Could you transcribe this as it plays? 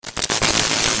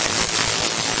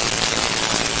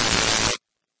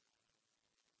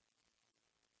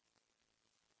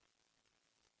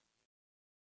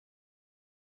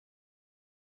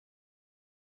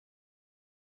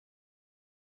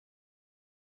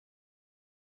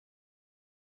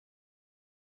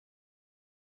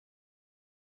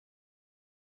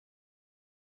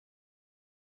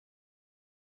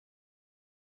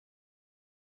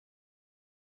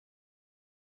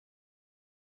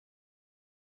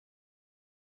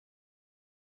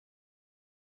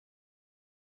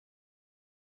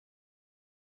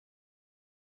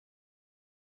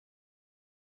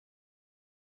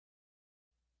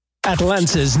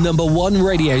Atlanta's #1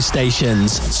 radio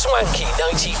stations, Swanky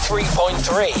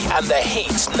 93.3 and The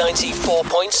Heat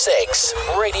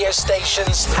 94.6 radio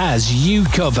stations, has you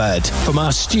covered. From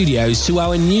our studios to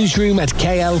our newsroom at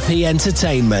K.L.P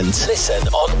Entertainment. Listen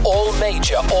on all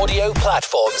major audio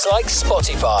platforms like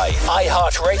Spotify,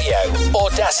 iHeartRadio,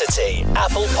 Audacity,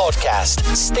 Apple Podcast,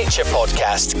 Stitcher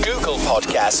Podcast, Google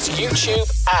Podcast, YouTube,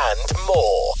 and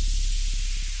more.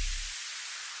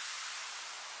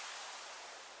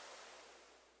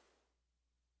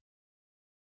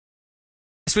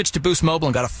 Switched to Boost Mobile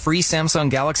and got a free Samsung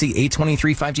Galaxy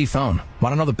A23 5G phone.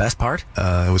 Want to know the best part?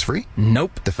 It was free?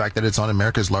 Nope. The fact that it's on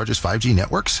America's largest 5G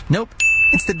networks? Nope.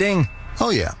 It's the ding. Oh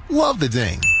yeah, love the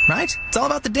ding. Right? It's all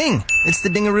about the ding. It's the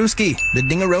dingarooski, the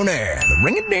dingaroner, the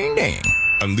ring-a-ding-ding.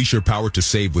 Unleash your power to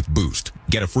save with Boost.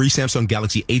 Get a free Samsung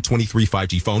Galaxy A23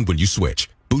 5G phone when you switch.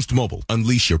 Boost Mobile.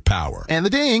 Unleash your power. And the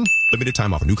ding. Limited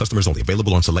time offer. New customers only.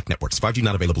 Available on select networks. 5G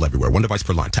not available everywhere. One device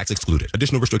per line. Tax excluded.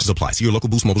 Additional restrictions apply. See your local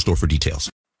Boost Mobile store for details.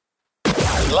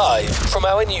 Live from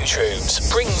our newsrooms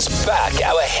brings back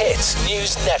our hit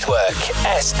news network,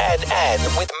 SNN,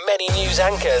 with many news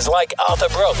anchors like Arthur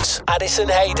Brooks, Addison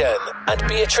Hayden, and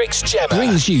Beatrix Gemma.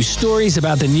 Brings you stories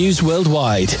about the news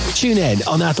worldwide. Tune in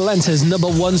on Atlanta's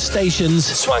 #1 stations,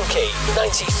 Swanky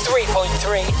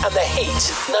 93.3 and The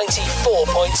Heat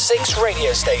 94.6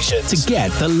 radio stations. To get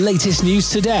the latest news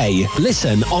today,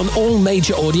 listen on all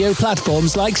major audio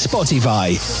platforms like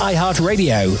Spotify,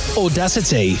 iHeartRadio,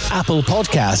 Audacity, Apple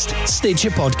Podcast, Stitcher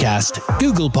Podcast,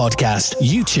 Google Podcast,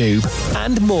 YouTube,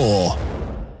 and more.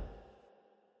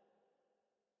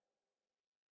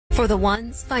 For the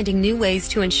ones finding new ways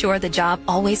to ensure the job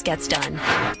always gets done.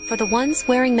 For the ones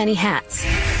wearing many hats.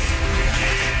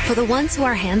 For the ones who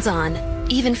are hands-on,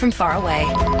 even from far away.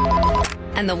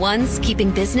 And the ones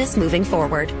keeping business moving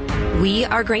forward. We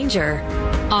are Grainger,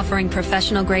 offering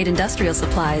professional-grade industrial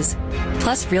supplies,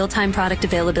 plus real-time product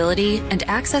availability and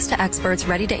access to experts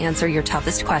ready to answer your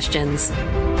toughest questions.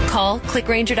 Call, click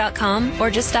Grainger.com, or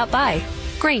just stop by.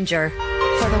 Grainger,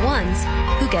 for the ones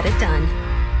who get it done.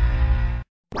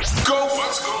 Go!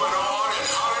 What's going on in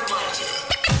Hot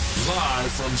Atlanta?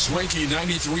 Live from Swanky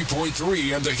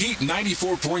 93.3 and The Heat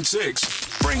 94.6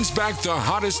 brings back the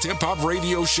hottest hip-hop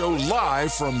radio show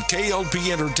live from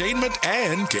K.L.P Entertainment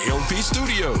and K.L.P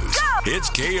Studios. Go! It's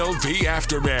K.L.P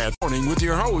Aftermath Morning with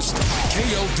your host,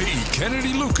 K.L.P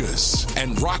Kennedy Lucas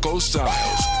and Rocco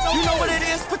Styles. You know what it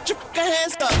is? Put your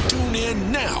hands up. Tune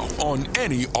in now on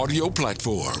any audio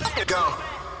platform. Go.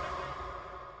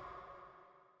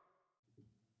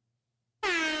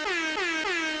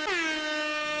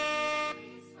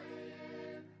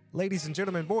 Ladies and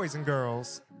gentlemen, boys and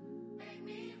girls,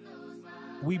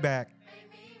 we back.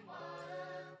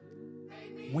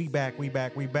 We back.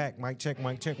 Mic check,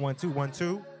 1 2 1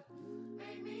 2.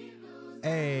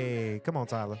 Hey, come on,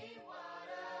 Tyler.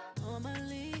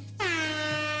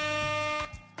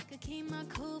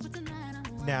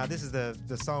 Now, this is the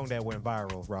song that went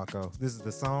viral, Rocco. This is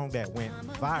the song that went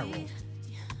viral.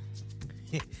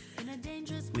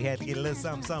 We had to get a little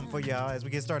something for y'all as we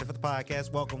get started for the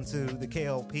podcast. Welcome to the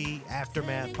K.L.P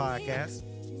Aftermath Podcast.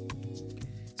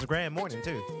 It's a grand morning,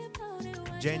 too.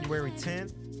 January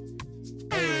 10th.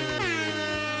 Hey.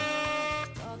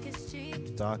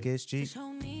 Talk is cheap.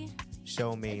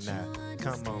 Show me now.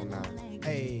 Come on now.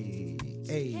 Hey.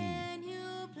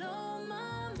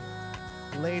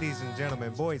 Ladies and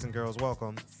gentlemen, boys and girls,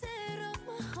 welcome.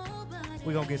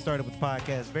 We're going to get started with the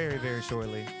podcast very, very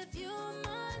shortly.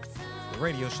 The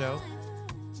radio show.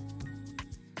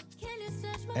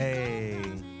 Hey.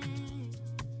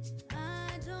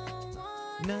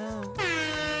 No.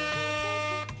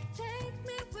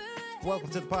 Welcome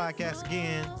to the podcast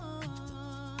again.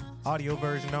 Audio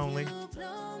version only.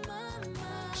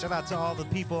 Shout out to all the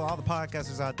people, all the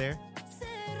podcasters out there.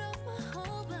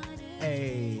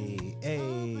 Hey.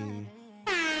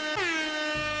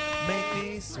 Make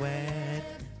me sweat.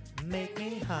 Make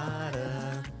me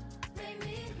hotter.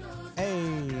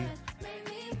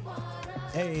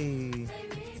 Hey.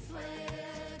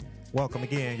 Welcome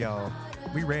again, y'all.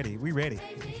 We ready.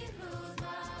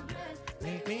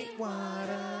 Make me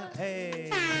water. Hey.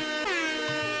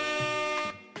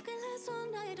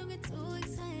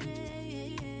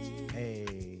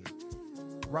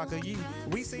 Rocco,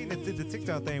 we seen the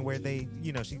TikTok thing where they,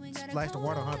 she splashed the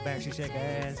water on her back, she shake her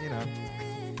ass,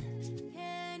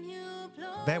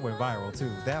 That went viral,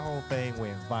 too. That whole thing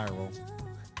went viral.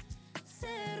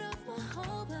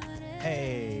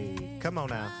 Hey, come on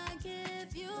now.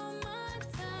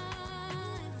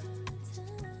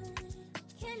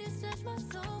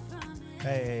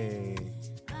 Hey.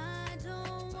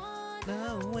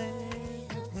 No way.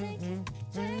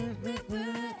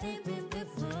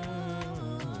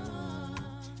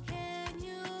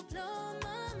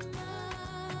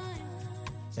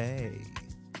 Hey.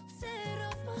 Make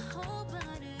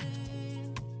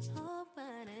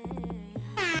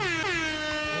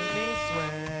me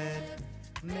sweat,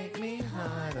 make me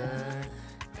harder.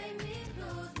 Make me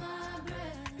lose my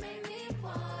breath, make me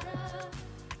water,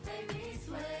 make me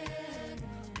sweat,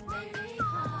 make me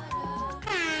harder.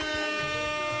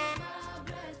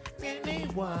 Make me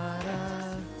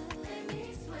water. Make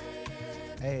me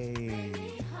sweat, Hey. make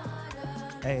me harder.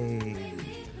 Hey. Make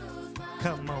me lose my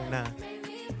Come on now. make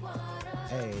me water,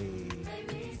 Hey. make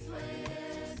me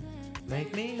sweat,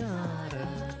 Make me harder.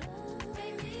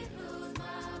 make me lose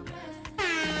my breath,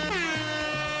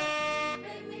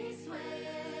 make me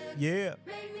sweat, Yeah.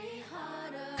 make me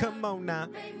harder. Come on now.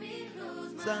 Make me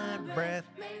lose my Sun breath.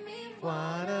 make me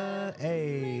Water.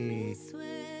 Hey.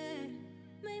 sweat,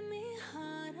 make me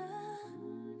harder,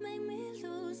 make me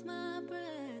lose my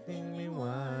breath, Make me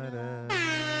water.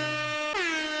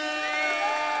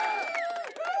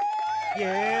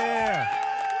 Yeah.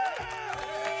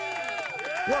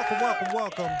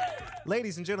 Welcome.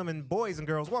 Ladies and gentlemen, boys and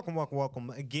girls, welcome.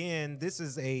 Again, this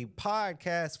is a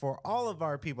podcast for all of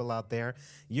our people out there.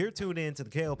 You're tuned in to the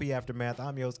K.L.P. Aftermath.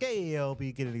 I'm your host,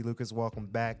 K.L.P. Kennedy Lucas. Welcome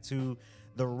back to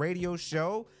the radio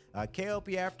show.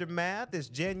 K.L.P. Aftermath is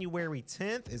January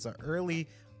 10th. It's an early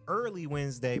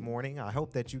Wednesday morning. I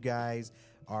hope that you guys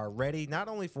are ready, not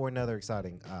only for another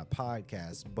exciting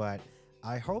podcast, but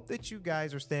I hope that you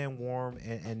guys are staying warm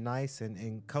and nice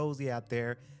and cozy out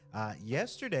there.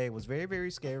 Yesterday was very,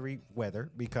 very scary weather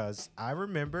because I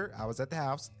remember I was at the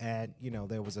house and,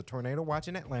 there was a tornado watch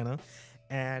in Atlanta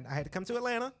and I had to come to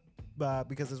Atlanta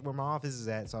because it's where my office is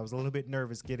at. So I was a little bit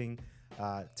nervous getting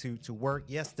to work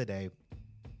yesterday.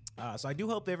 So I do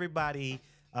hope everybody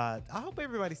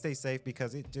stays safe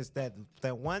because it just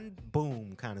that one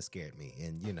boom kind of scared me.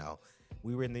 And,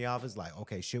 we were in the office like,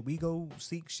 okay, should we go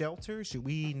seek shelter? Should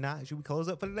we not? Should we close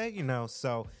up for the day?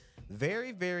 So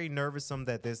very, very nervousome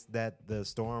that the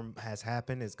storm has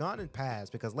happened. It's gone and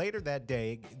passed because later that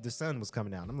day, the sun was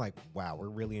coming out. I'm like, wow, we're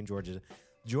really in Georgia.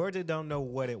 Georgia don't know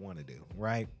what it want to do,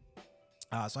 right?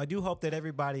 So I do hope that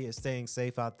everybody is staying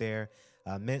safe out there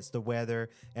amidst the weather.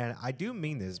 And I do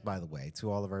mean this, by the way,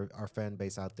 to all of our fan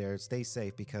base out there. Stay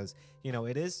safe because,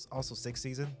 it is also sick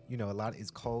season.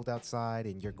 It's cold outside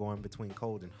and you're going between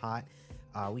cold and hot.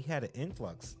 We had an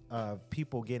influx of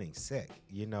people getting sick,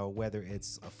 whether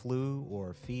it's a flu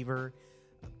or a fever.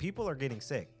 People are getting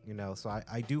sick, so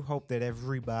I do hope that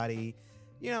everybody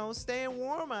staying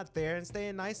warm out there and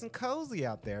staying nice and cozy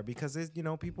out there because it's,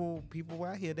 people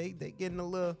out here, they getting a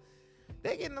little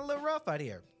rough out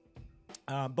here.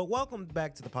 But welcome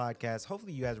back to the podcast.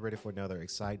 Hopefully you guys are ready for another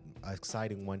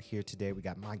exciting one here today. We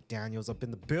got Mike Daniels up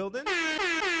in the building.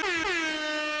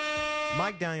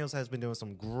 Mike Daniels has been doing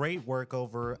some great work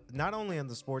over not only on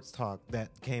the sports talk that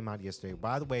came out yesterday.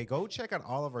 By the way, go check out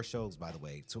all of our shows, by the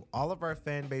way. To all of our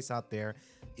fan base out there,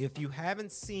 if you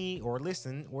haven't seen or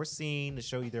listened or seen the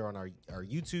show either on our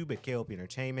YouTube at K.L.P.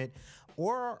 Entertainment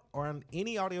or on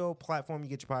any audio platform you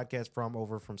get your podcast from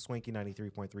over from Swanky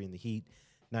 93.3 in the Heat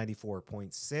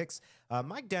 94.6.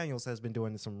 Mike Daniels has been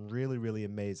doing some really, really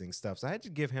amazing stuff. So I had to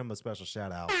give him a special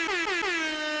shout out.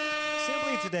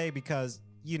 Simply today because,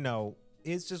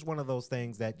 it's just one of those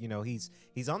things that,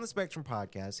 he's on the Spectrum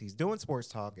podcast, he's doing sports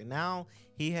talk, and now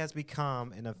he has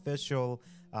become an official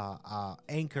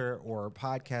anchor or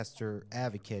podcaster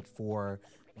advocate for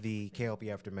the K.L.P.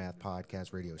 Aftermath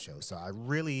podcast radio show. So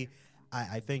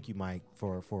I thank you, Mike,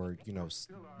 for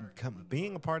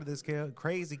being a part of this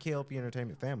crazy K.L.P.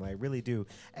 Entertainment family. I really do.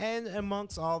 And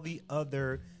amongst all the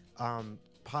other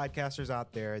podcasters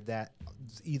out there that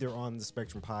either on the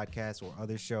Spectrum podcast or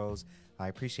other shows, I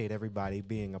appreciate everybody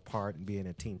being a part and being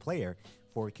a team player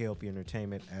for K.L.P.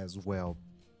 Entertainment as well.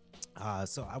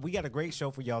 So we got a great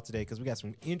show for y'all today because we got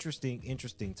some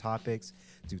interesting topics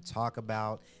to talk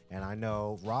about. And I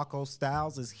know Rocco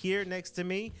Styles is here next to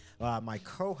me, my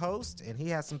co-host, and he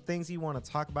has some things he wants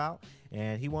to talk about.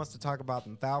 And he wants to talk about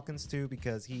the Falcons too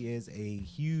because he is a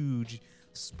huge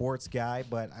sports guy.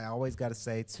 But I always got to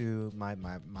say to my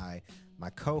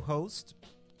co-host,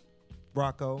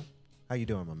 Rocco, how you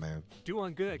doing, my man?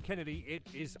 Doing good, Kennedy. It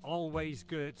is always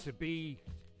good to be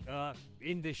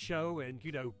in this show and,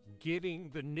 giving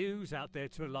the news out there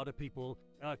to a lot of people.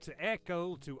 To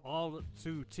echo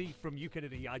to T from you,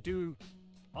 Kennedy, I do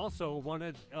also want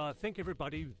to thank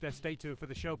everybody that stayed tuned for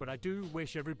the show, but I do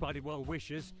wish everybody well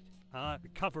wishes.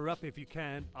 Cover up if you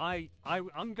can.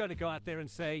 I'm going to go out there and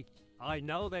say I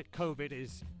know that COVID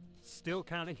is still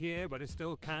kind of here, but it's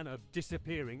still kind of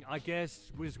disappearing, I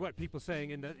guess, was what people saying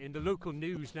in the local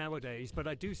news nowadays. But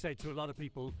I do say to a lot of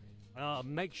people,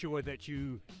 make sure that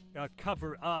you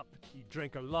cover up you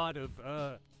drink a lot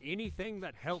of anything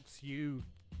that helps you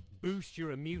boost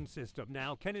your immune system.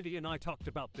 Now, Kennedy and I talked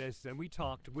about this, and we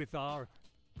talked with our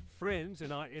friends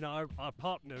and our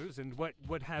partners and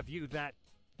what have you, that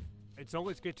it's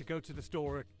always good to go to the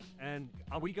store, and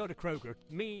we go to Kroger.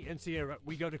 Me and Sierra,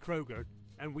 we go to Kroger,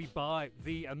 and we buy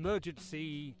the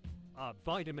emergency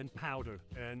vitamin powder,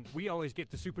 and we always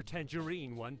get the super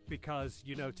tangerine one because,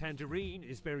 you know, tangerine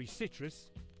is very citrus.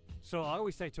 So I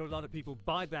always say to a lot of people,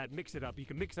 buy that, mix it up. You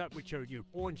can mix it up with your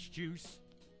orange juice,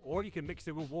 or you can mix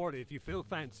it with water if you feel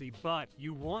fancy, but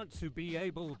you want to be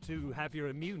able to have your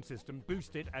immune system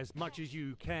boosted as much as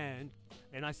you can.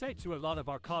 And I say to a lot of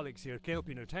our colleagues here at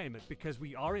K.L.P Entertainment, because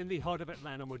we are in the heart of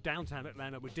Atlanta, we're downtown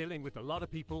Atlanta, we're dealing with a lot of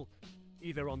people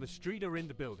either on the street or in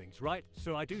the buildings, right?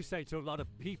 So I do say to a lot of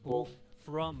people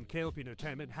from K.L.P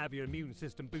Entertainment, have your immune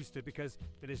system boosted, because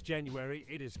it is January,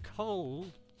 it is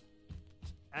cold,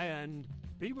 and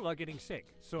people are getting sick.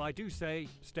 So I do say,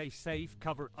 stay safe,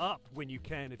 cover up when you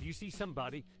can. If you see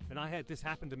somebody, and I had this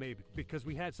happen to me because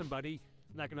we had somebody,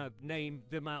 I'm not going to name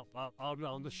them out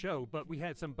on the show, but we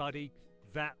had somebody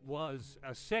that was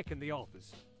sick in the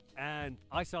office. And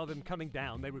I saw them coming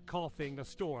down. They were coughing a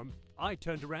storm. I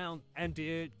turned around and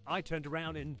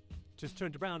just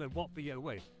turned around and walked the other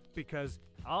way because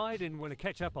I didn't want to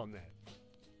catch up on that.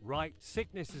 Right?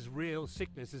 Sickness is real.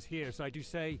 Sickness is here. So I do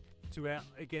say to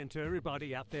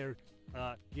everybody out there,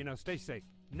 stay safe.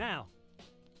 Now,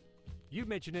 you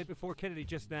mentioned it before, Kennedy,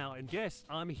 just now, and yes,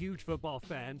 I'm a huge football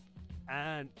fan.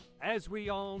 And as we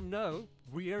all know,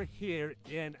 we are here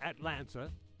in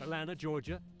Atlanta,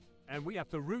 Georgia, and we have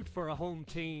to root for a home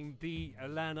team, the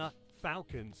Atlanta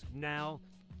Falcons. Now,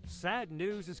 sad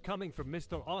news is coming from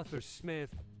Mr. Arthur Smith.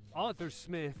 Arthur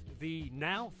Smith, the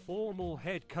now formal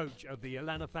head coach of the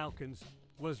Atlanta Falcons,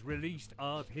 was released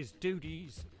of his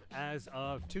duties as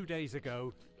of 2 days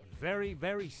ago. Very,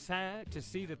 very sad to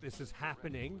see that this is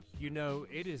happening. You know,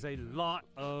 it's a lot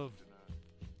of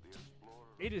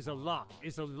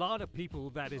people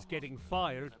that is getting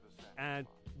fired, and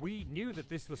we knew that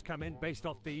this was coming based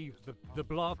off the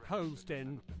blog post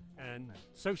and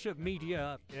social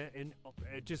media and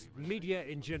just media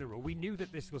in general. We knew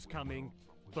that this was coming,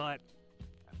 but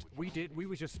we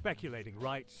were just speculating,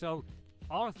 right? So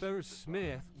Arthur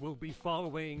Smith will be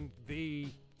following the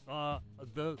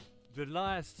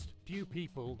last few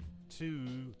people to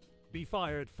be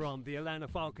fired from the Atlanta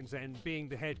Falcons and being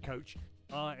the head coach.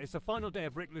 It's the final day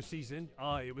of regular season.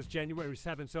 It was January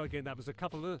 7th, so again, that was a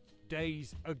couple of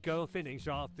days ago, finished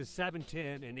off the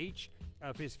 7-10 in each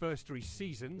of his first 3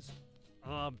 seasons.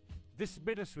 This is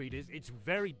bittersweet. It's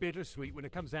very bittersweet when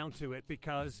it comes down to it,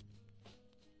 because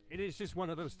it is just one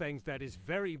of those things that is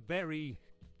very, very,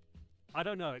 I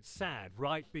don't know, it's sad,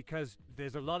 right? Because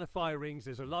there's a lot of firings,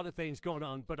 there's a lot of things going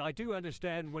on, but I do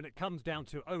understand when it comes down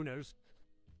to owners,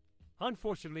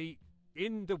 unfortunately,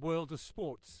 in the world of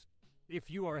sports, if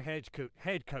you are a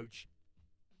head coach,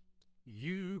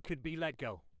 you could be let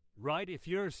go, right? If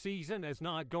your season is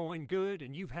not going good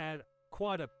and you've had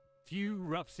quite a few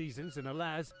rough seasons in the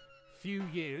last few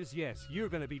years, yes, you're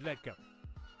going to be let go.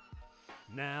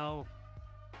 Now,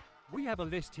 we have a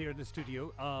list here in the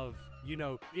studio of,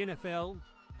 NFL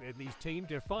and these teams,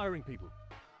 they're firing people,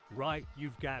 right?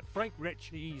 You've got Frank Rich,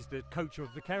 he's the coach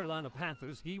of the Carolina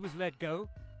Panthers. He was let go.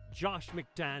 Josh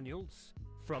McDaniels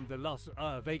from the Las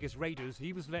Vegas Raiders,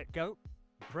 he was let go.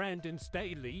 Brandon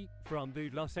Staley from the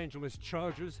Los Angeles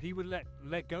Chargers, he was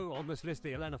let go on this list,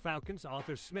 the Atlanta Falcons.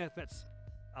 Arthur Smith, that's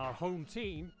our home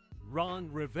team.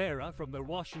 Ron Rivera from the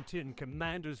Washington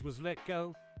Commanders was let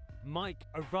go. Mike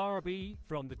Avarby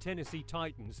from the Tennessee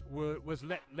Titans was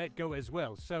let go as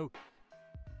well. So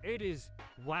it is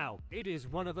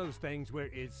one of those things where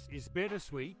it's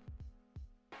bittersweet.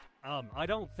 I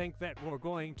don't think that we're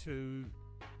going to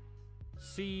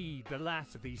see the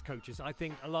last of these coaches. I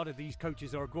think a lot of these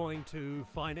coaches are going to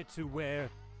find it to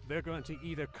where they're going to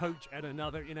either coach at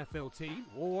another NFL team,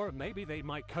 or maybe they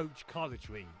might coach college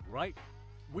league, right?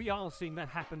 We all seen that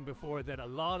happen before, that a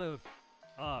lot of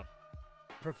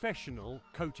professional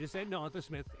coaches, and Arthur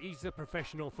Smith, he's a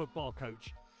professional football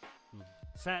coach.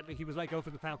 Sadly, he was let go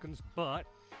for the Falcons, but,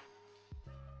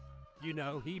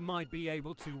 he might be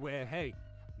able to where, hey,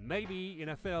 maybe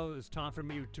NFL is time for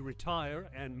me to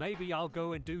retire, and maybe I'll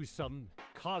go and do some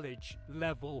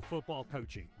college-level football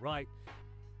coaching, right?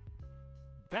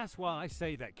 That's why I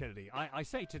say that, Kennedy. I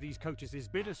say to these coaches, it's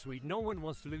bittersweet. No one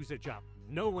wants to lose their job.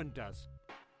 No one does,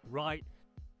 right?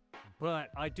 But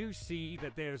I do see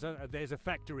that there's a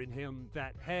factor in him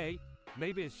that, hey,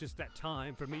 maybe it's just that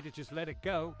time for me to just let it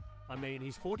go. I mean,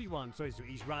 he's 41, so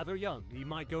he's rather young. He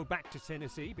might go back to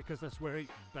Tennessee because that's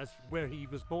where he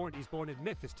was born. He's born in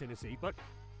Memphis, Tennessee. But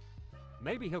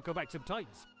maybe he'll go back to the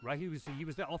Titans, right? He was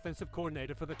the offensive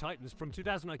coordinator for the Titans from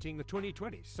 2019 to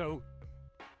 2020. So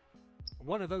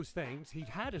one of those things. He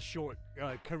had a short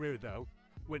career though,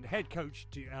 when head coach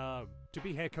to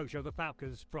be head coach of the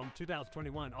Falcons from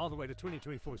 2021 all the way to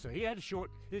 2024. So he had a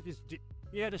short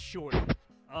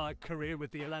career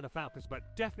with the Atlanta Falcons,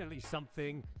 but definitely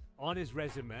something on his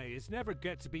resume. It's never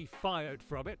get to be fired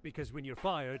from it, because when you're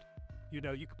fired, you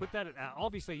know, you can put that.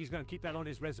 Obviously, he's going to keep that on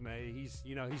his resume. He's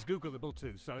Googleable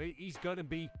too, so he's going to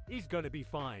be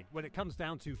fine when it comes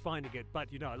down to finding it.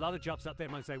 But you know, a lot of jobs out there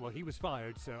might say, well, he was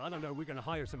fired, so I don't know. We're going to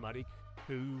hire somebody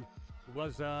who's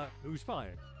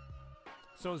fired.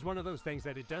 So it's one of those things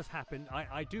that it does happen.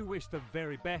 I do wish the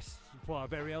very best for our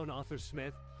very own Arthur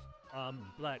Smith.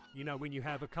 But you know, when you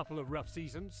have a couple of rough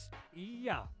seasons,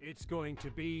 yeah, it's going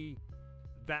to be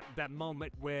that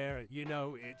moment where, you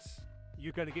know,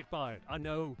 you're going to get fired. I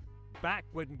know back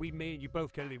when me and you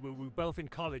both, Kelly, we were both in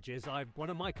colleges, one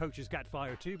of my coaches got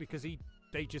fired too because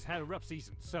they just had a rough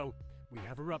season. So we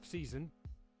have a rough season,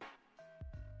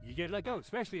 you get let go,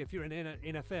 especially if you're in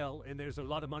NFL and there's a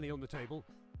lot of money on the table.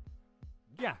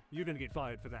 Yeah, you're going to get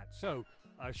fired for that. So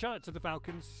shout out to the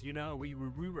Falcons. You know,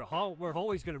 we're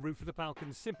always going to root for the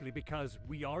Falcons simply because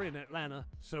we are in Atlanta,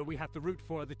 so we have to root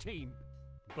for the team.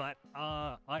 But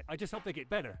I just hope they get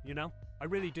better, you know? I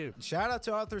really do. Shout out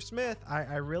to Arthur Smith.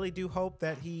 I really do hope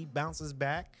that he bounces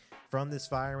back from this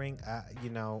firing. You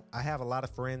know, I have a lot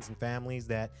of friends and families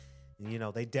that, you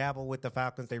know, they dabble with the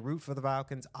Falcons. They root for the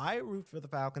Falcons. I root for the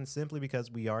Falcons simply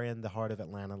because we are in the heart of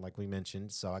Atlanta, like we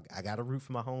mentioned. So I got to root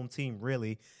for my home team,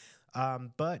 really.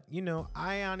 But, you know,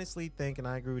 I honestly think, and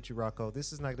I agree with you, Rocco,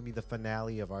 this is not going to be the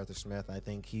finale of Arthur Smith. I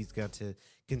think he's going to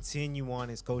continue on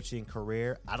his coaching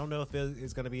career. I don't know if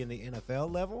it's going to be in the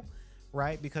NFL level,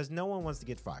 right? Because no one wants to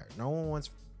get fired. No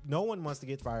one wants to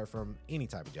get fired from any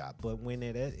type of job. But when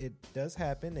it does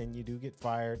happen and you do get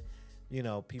fired, you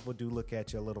know, people do look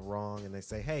at you a little wrong and they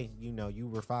say, hey, you know, you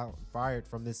were fired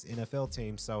from this NFL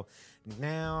team, so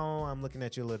now I'm looking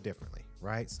at you a little differently,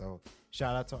 right? So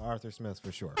shout out to Arthur Smith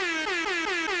for sure.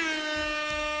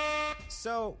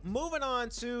 So moving on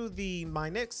to my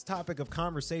next topic of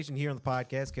conversation here on the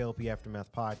podcast, K.L.P.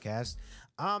 Aftermath Podcast.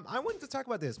 I wanted to talk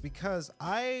about this because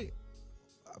I've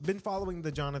been following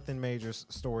the Jonathan Majors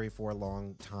story for a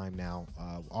long time now.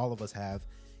 All of us have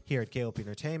here at K.L.P.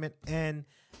 Entertainment, and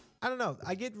I don't know.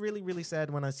 I get really, really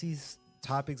sad when I see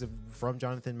topics from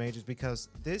Jonathan Majors because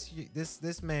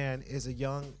this man is a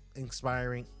young,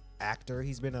 inspiring actor.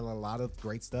 He's been in a lot of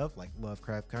great stuff like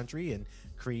Lovecraft Country and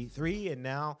Creed 3, and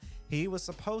now he was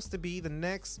supposed to be the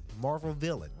next Marvel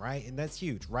villain, right? And that's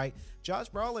huge, right?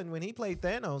 Josh Brolin, when he played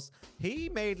Thanos, he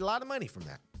made a lot of money from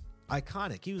that.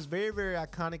 Iconic. He was very, very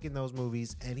iconic in those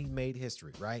movies, and he made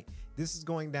history, right? This is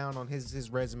going down on his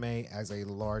resume as a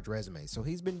large resume. So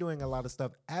he's been doing a lot of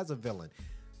stuff as a villain.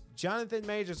 Jonathan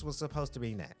Majors was supposed to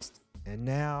be next, and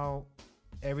now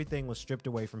everything was stripped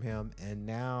away from him, and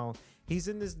now he's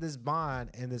in this bond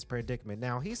and this predicament.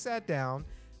 Now he sat down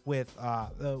with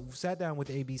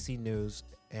ABC News,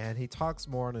 and he talks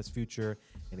more on his future,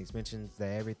 and he mentions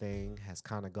that everything has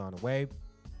kind of gone away.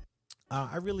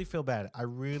 I really feel bad. I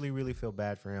really, really feel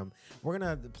bad for him. We're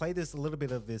going to play a little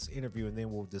bit of this interview, and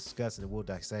then we'll discuss it and we'll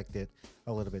dissect it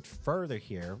a little bit further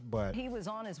here. But he was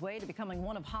on his way to becoming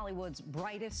one of Hollywood's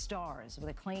brightest stars, with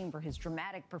acclaim for his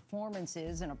dramatic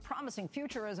performances and a promising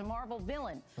future as a Marvel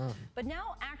villain. But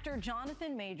now actor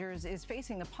Jonathan Majors is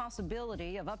facing the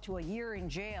possibility of up to a year in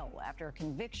jail after a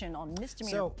conviction on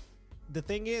misdemeanor. So the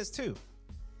thing is, too,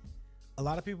 a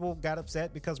lot of people got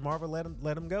upset because Marvel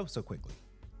let him go so quickly.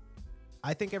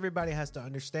 I think everybody has to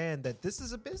understand that this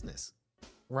is a business,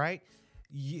 right?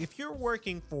 If you're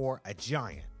working for a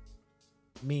giant,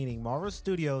 meaning Marvel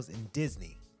Studios and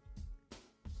Disney,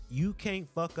 you can't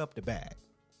fuck up the bag,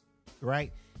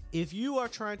 right? If you are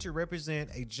trying to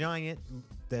represent a giant,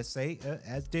 let's say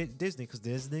as Disney, because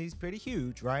Disney's pretty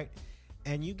huge, right?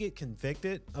 And you get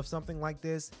convicted of something like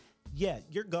this, yeah,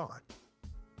 you're gone.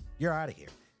 You're out of here.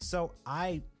 So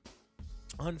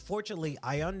unfortunately,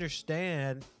 I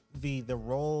understand the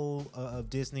role of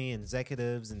Disney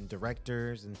executives and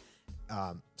directors and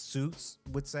suits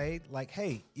would say, like,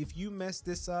 hey, if you mess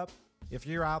this up, if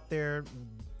you're out there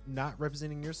not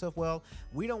representing yourself well,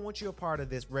 we don't want you a part of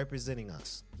this representing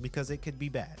us because it could be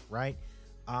bad, right?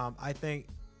 I think,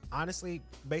 honestly,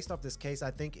 based off this case,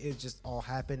 I think it just all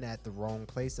happened at the wrong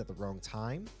place at the wrong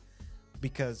time,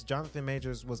 because Jonathan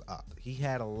Majors was up. He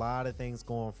had a lot of things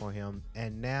going for him,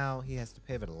 and now he has to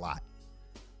pivot a lot,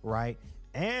 right?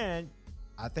 And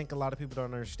I think a lot of people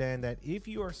don't understand that if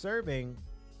you are serving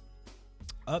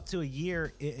up to a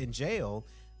year in jail,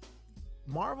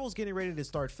 Marvel's getting ready to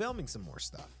start filming some more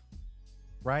stuff,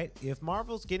 right? If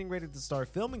Marvel's getting ready to start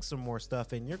filming some more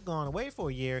stuff and you're gone away for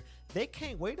a year, they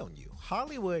can't wait on you.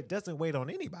 Hollywood doesn't wait on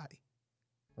anybody,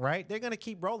 right? They're going to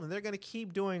keep rolling. They're going to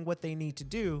keep doing what they need to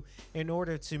do in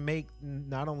order to make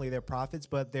not only their profits,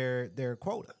 but their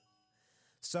quota.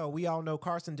 So we all know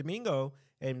Carson Domingo,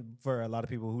 and for a lot of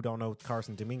people who don't know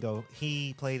Carson Domingo,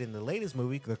 he played in the latest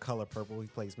movie, The Color Purple. He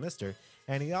plays Mr.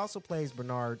 And he also plays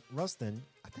Bernard Rustin.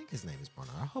 I think his name is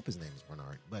Bernard. I hope his name is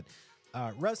Bernard. But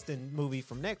Rustin movie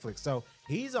from Netflix. So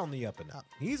he's on the up and up.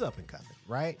 He's up and coming,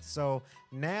 right? So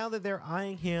now that they're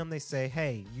eyeing him, they say,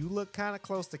 hey, you look kind of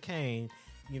close to Kane.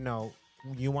 You know,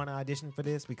 you want to audition for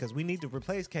this? Because we need to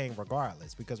replace Kane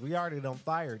regardless. Because we already done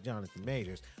fired Jonathan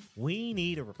Majors. We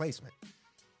need a replacement.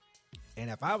 And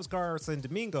if I was Carson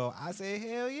Domingo, I say,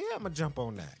 hell yeah, I'm gonna jump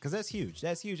on that because that's huge.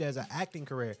 That's huge as an acting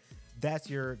career. That's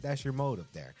your motive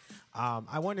there.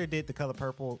 I wonder, did The Color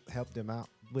Purple help them out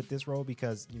with this role?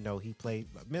 Because, you know, he played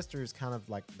Mr. is kind of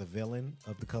like the villain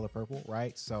of The Color Purple,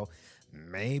 right? So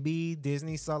maybe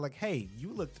Disney saw like, hey,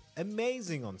 you looked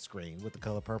amazing on screen with The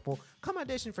Color Purple. Come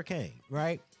audition for Kane,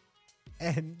 right?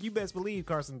 And you best believe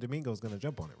Carson Domingo is gonna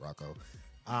jump on it, Rocco.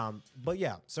 But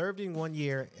yeah, served in 1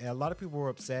 year. A lot of people were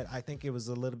upset. I think it was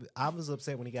a little bit, I was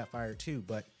upset when he got fired too,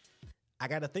 but I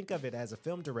got to think of it as a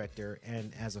film director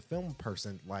and as a film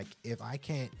person. Like if I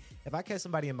catch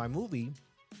somebody in my movie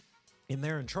and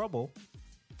they're in trouble,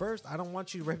 first, I don't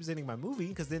want you representing my movie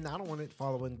because then I don't want it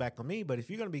following back on me. But if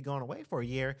you're going to be going away for a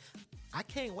year, I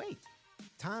can't wait.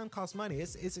 Time costs money.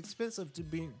 It's expensive to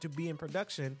be in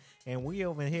production, and we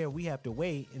over here we have to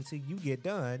wait until you get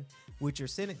done with your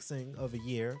sentencing of a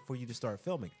year for you to start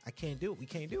filming. I can't do it. We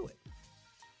can't do it.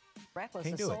 Reckless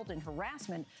assault and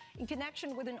harassment in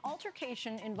connection with an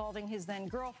altercation involving his then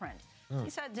girlfriend. He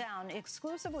sat down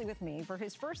exclusively with me for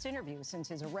his first interview since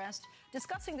his arrest,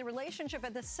 discussing the relationship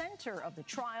at the center of the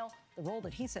trial, the role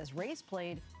that he says race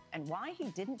played, and why he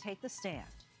didn't take the stand.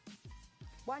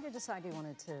 Why did you decide you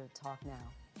wanted to talk now?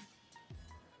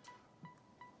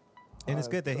 And it's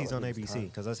good that he's on ABC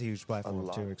because that's a huge platform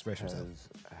to express yourself.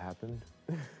 Has happened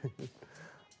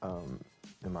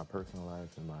in my personal life,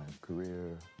 in my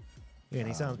career. Yeah, and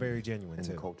he sounds very genuine in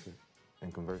too. the culture,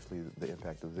 and conversely, the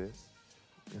impact of this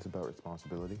is about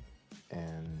responsibility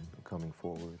and coming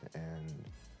forward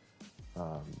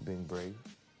and being brave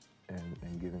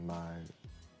and giving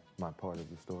my part of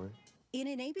the story. In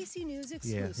an ABC News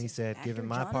exclusive, he said, "Given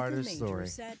my actor part of the Jonathan story."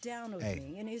 Majors sat down with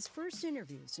me in his first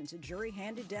interview since a jury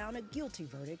handed down a guilty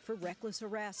verdict for reckless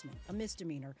harassment, a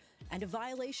misdemeanor, and a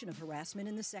violation of harassment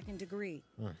in the second degree.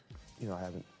 You know,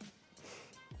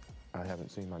 I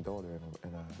haven't seen my daughter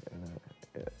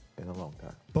in a long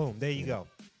time. Boom, there you go.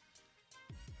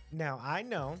 Now I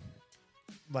know,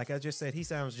 like I just said, he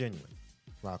sounds genuine,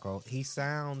 Rocco. He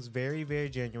sounds very, very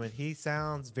genuine. He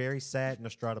sounds very sad and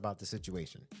distraught about the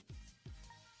situation.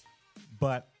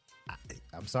 But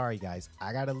I'm sorry, guys.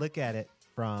 I got to look at it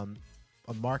from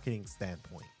a marketing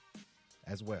standpoint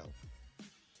as well.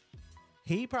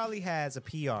 He probably has a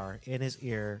PR in his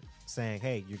ear saying,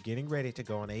 hey, you're getting ready to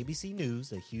go on ABC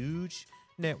News, a huge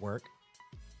network.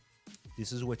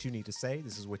 This is what you need to say.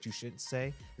 This is what you shouldn't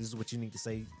say. This is what you need to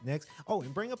say next. Oh,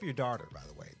 and bring up your daughter, by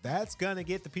the way. That's going to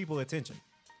get the people attention,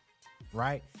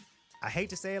 right? I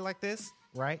hate to say it like this,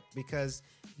 right? Because,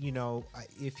 you know,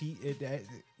 if he,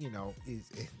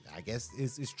 I guess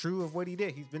it's true of what he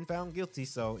did. He's been found guilty.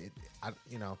 So,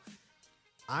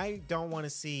 I don't want to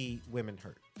see women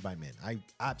hurt by men. I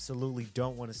absolutely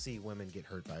don't want to see women get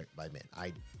hurt by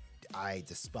men. I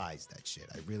despise that shit.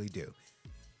 I really do.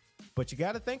 But you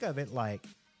got to think of it like,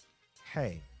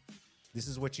 hey, this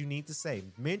is what you need to say.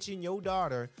 Mention your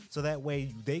daughter so that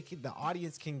way the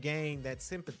audience can gain that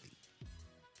sympathy.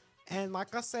 And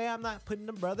like I say, I'm not putting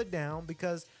the brother down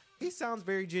because he sounds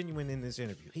very genuine in this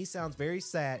interview. He sounds very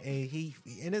sad, and he,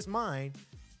 in his mind,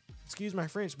 excuse my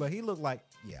French, but he looked like,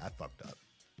 yeah, I fucked up.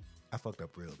 I fucked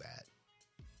up real bad,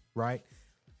 right?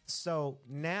 So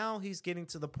now he's getting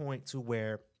to the point to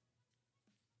where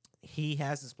he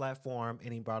has his platform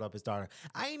and he brought up his daughter.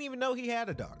 I didn't even know he had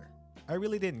a daughter. I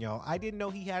really didn't, y'all. I didn't know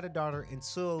he had a daughter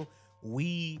until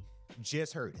we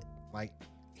just heard it. Like,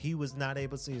 he was not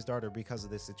able to see his daughter because of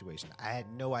this situation. I had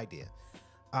no idea.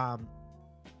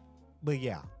 But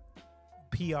yeah,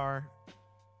 PR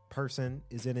person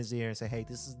is in his ear and say, hey,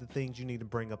 this is the things you need to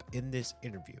bring up in this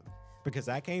interview. Because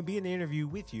I can't be in the interview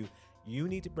with you. You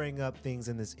need to bring up things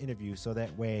in this interview so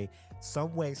that way,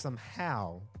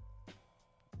 somehow,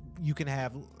 you can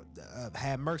have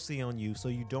mercy on you so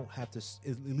you don't have to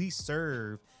at least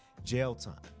serve jail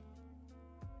time.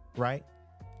 Right?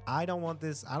 I don't want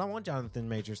this. I don't want Jonathan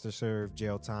Majors to serve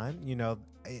jail time. You know,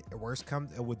 worst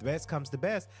comes with best comes to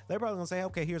best. They're probably gonna say,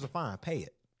 okay, here's a fine, pay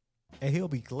it, and he'll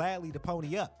be gladly to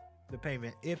pony up the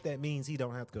payment if that means he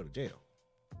don't have to go to jail.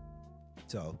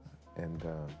 So, and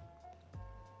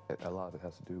a lot of it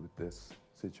has to do with this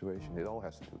situation. It all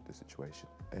has to do with this situation,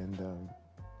 and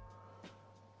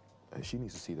she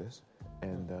needs to see this,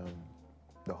 and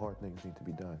the hard things need to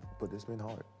be done. But it's been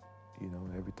hard, you know.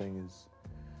 Everything's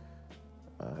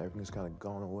kind of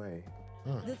gone away.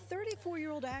 The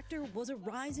 34-year-old actor was a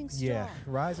rising star. yeah,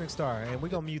 rising star, and we're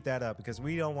gonna mute that up because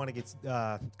we don't want to get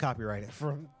copyrighted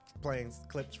from playing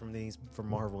clips from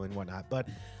Marvel and whatnot. But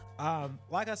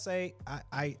like I say,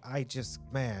 I just,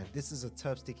 man, this is a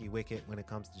tough, sticky wicket when it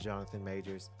comes to Jonathan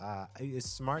Majors. It's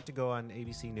smart to go on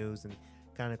ABC News and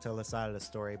kind of tell a side of the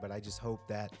story, but I just hope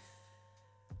that,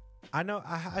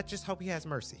 I just hope he has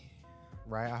mercy,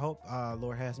 right? I hope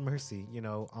Lord has mercy, you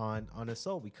know, on his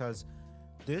soul, because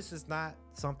this is not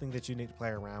something that you need to play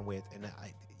around with. And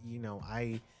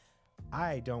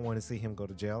I don't want to see him go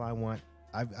to jail.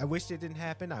 I wish it didn't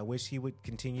happen. I wish he would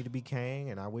continue to be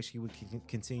Kang, and I wish he would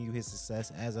continue his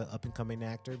success as an up-and-coming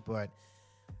actor. But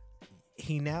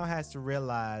he now has to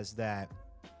realize that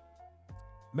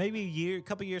maybe a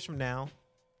couple years from now,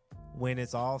 when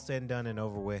it's all said and done and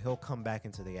over with, he'll come back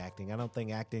into the acting. I don't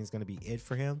think acting is going to be it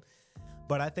for him.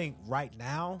 But I think right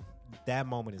now, that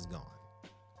moment is gone,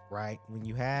 right? When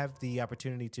you have the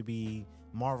opportunity to be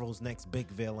Marvel's next big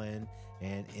villain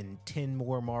and in 10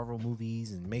 more Marvel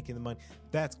movies and making the money,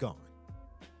 that's gone.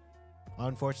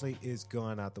 Unfortunately, it's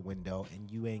gone out the window,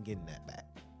 and you ain't getting that back.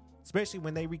 Especially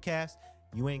when they recast,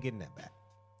 you ain't getting that back.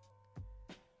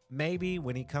 Maybe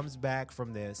when he comes back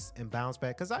from this and bounce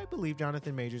back, because I believe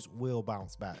Jonathan Majors will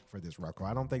bounce back for this Rocco.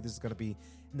 I don't think this is going to be,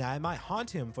 now it might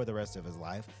haunt him for the rest of his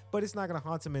life, but it's not going to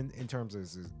haunt him in terms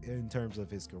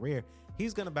of his career.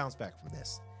 He's going to bounce back from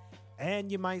this. And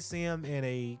you might see him in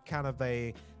a kind of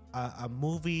a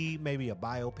movie, maybe a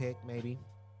biopic, maybe,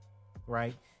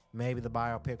 right? Maybe the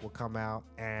biopic will come out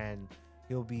and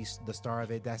he'll be the star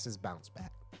of it. That's his bounce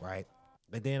back, right?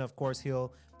 And then, of course,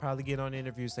 he'll probably get on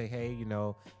interviews, say, hey, you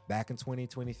know, back in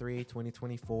 2023,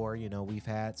 2024, you know, we've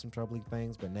had some troubling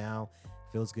things, but now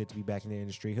it feels good to be back in the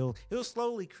industry. He'll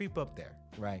slowly creep up there,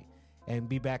 right? And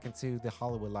be back into the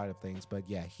Hollywood light of things. But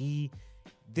yeah,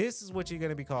 this is what you're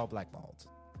going to be called blackballed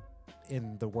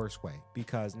in the worst way,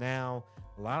 because now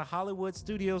a lot of Hollywood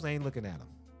studios ain't looking at him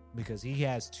because he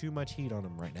has too much heat on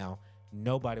him right now.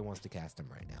 Nobody wants to cast him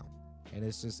right now. And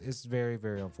it's very,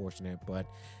 very unfortunate. But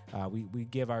we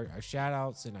give our shout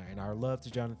outs and our love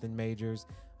to Jonathan Majors.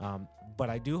 But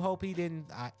I do hope he didn't.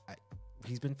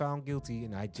 He's been found guilty.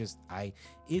 And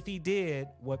if he did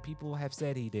what people have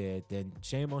said he did, then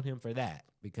shame on him for that,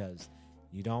 because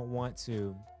you don't want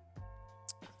to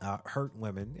hurt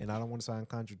women. And I don't want to sound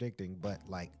contradicting, but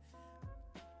like,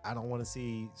 I don't want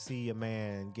to see a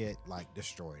man get like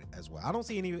destroyed as well. I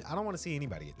don't want to see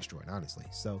anybody get destroyed, honestly.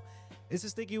 So it's a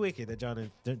sticky wicket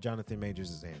that Jonathan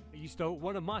Majors is in. You stole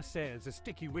one of my sayings, a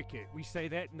sticky wicket. We say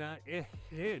that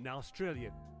here in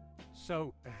Australia.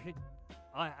 So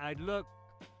I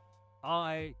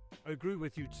agree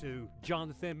with you too.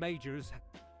 Jonathan Majors,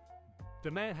 the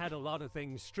man had a lot of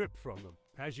things stripped from him.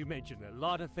 As you mentioned, a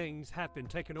lot of things have been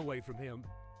taken away from him.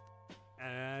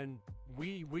 And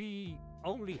we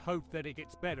only hope that it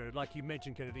gets better, like you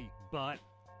mentioned, Kennedy. But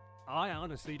I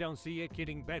honestly don't see it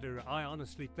getting better. I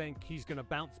honestly think he's going to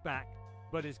bounce back.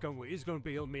 But it's going to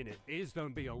be a minute. It's going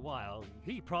to be a while.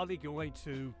 He probably going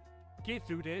to get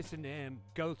through this and then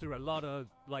go through a lot of,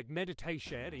 like,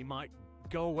 meditation. He might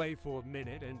go away for a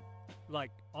minute and,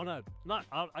 like, on a, not,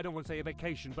 I don't want to say a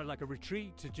vacation, but like a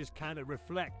retreat to just kind of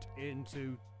reflect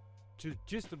into, to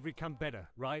just to become better,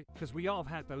 right? Because we all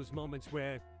had those moments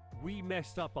where we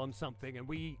messed up on something and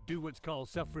we do what's called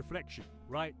self-reflection,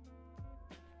 right?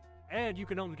 And you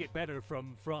can only get better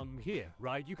from here,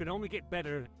 right? You can only get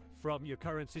better from your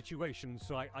current situation.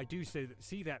 So I do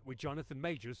see that with Jonathan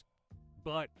Majors.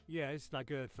 But yeah, it's not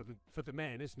good for the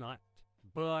man, it's not.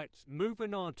 But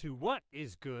moving on to what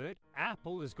is good,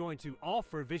 Apple is going to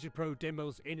offer Vision Pro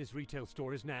demos in its retail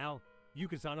stores now. You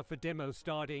can sign up for demos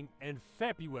starting in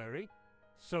February.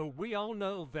 So we all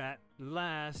know that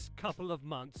last couple of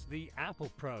months, the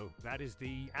Apple Pro, that is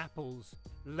the Apple's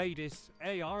latest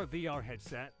AR VR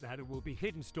headset, that it will be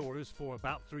hidden stores for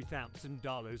about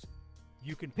 $3,000.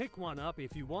 You can pick one up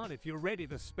if you want, if you're ready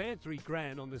to spend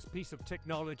 $3,000 on this piece of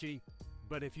technology.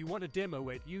 But if you want to demo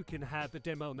it, you can have the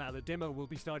demo. Now the demo will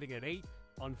be starting at $8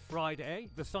 on Friday.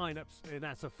 The sign-ups, and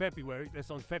that's of February.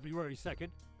 That's on February 2nd.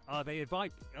 They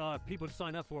invite people to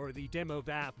sign up for the demo of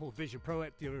the Apple Vision Pro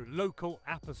at your local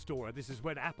Apple store. This is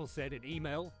what Apple said in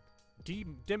email.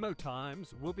 Demo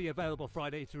times will be available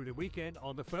Friday through the weekend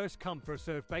on the first come first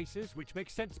served basis, which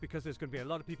makes sense because there's going to be a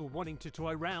lot of people wanting to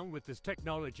toy around with this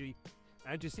technology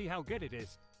and to see how good it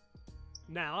is.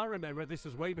 Now, I remember this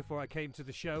was way before I came to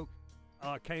the show,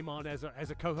 came on as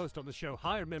a co-host on the show.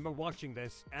 I remember watching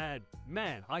this, and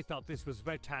man, I thought this was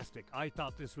fantastic. I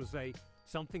thought this was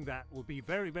something that will be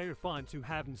very, very fun to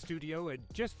have in studio and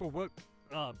just for work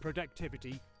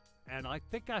productivity. And I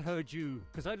think I heard you,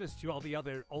 because I listened to all the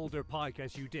other older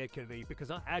podcasts you did, Kennedy,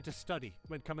 because I had to study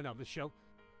when coming on the show.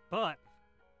 But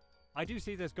I do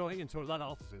see this going into a lot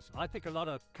of offices. I think a lot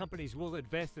of companies will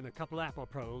invest in a couple Apple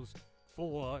Pros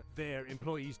for their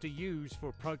employees to use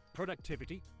for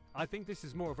productivity. I think this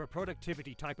is more of a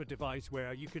productivity type of device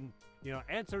where you can,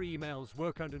 answer emails,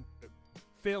 work on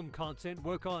film content,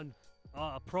 work on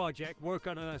a project, work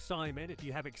on an assignment. If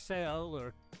you have Excel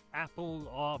or Apple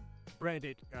or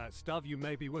branded stuff, you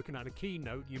may be working on a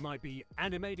keynote, you might be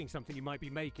animating something, you might be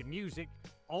making music,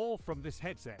 all from this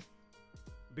headset.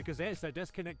 Because the headset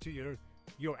does connect to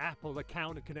your Apple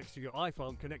account, it connects to your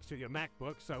iPhone, connects to your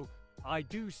MacBook. So I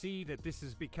do see that this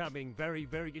is becoming very,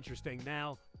 very interesting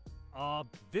now.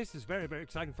 This is very, very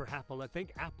exciting for Apple. I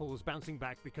think Apple is bouncing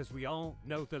back because we all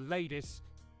know the latest,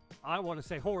 I want to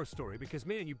say horror story, because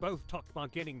me and you both talked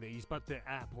about getting these, but the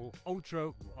Apple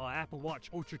Watch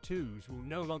Ultra 2s will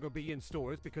no longer be in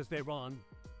stores because they're on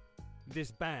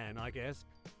this ban, I guess.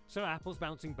 So Apple's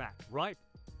bouncing back, right?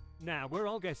 Now, we're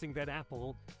all guessing that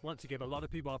Apple wants to give a lot of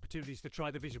people opportunities to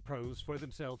try the Vision Pros for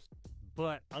themselves,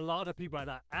 but a lot of people have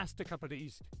asked the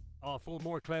companies for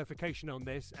more clarification on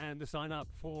this and to sign up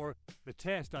for the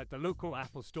test at the local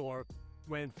Apple store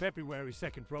when February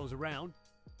 2nd rolls around.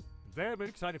 Very, very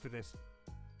excited for this.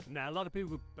 Now, a lot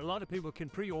of people can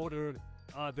pre-order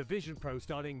the Vision Pro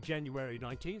starting January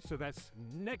 19th, so that's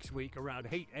next week around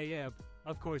 8 a.m.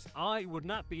 Of course, I would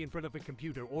not be in front of a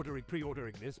computer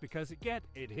pre-ordering this because, again,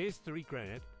 it is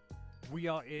 $3,000. We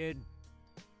are in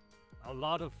a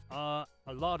lot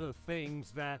of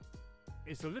things that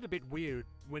it's a little bit weird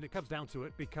when it comes down to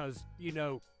it because,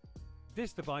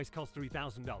 this device costs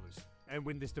 $3,000. And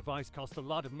when this device costs a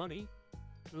lot of money,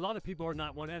 a lot of people are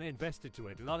not wanting to invest into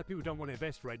it. A lot of people don't want to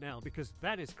invest right now because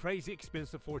that is crazy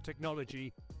expensive for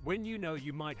technology when you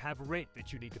might have rent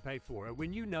that you need to pay for, or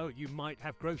when you might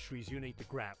have groceries you need to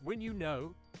grab, when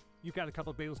you've got a couple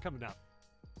of bills coming up.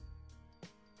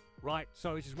 Right,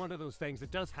 so it's just one of those things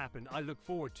that does happen. I look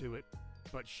forward to it,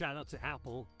 but shout out to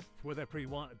Apple for their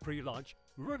pre-launch.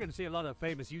 We're going to see a lot of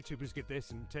famous YouTubers get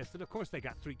this and test it. Of course, they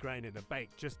got $3,000 in the bank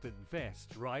just to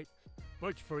invest, right?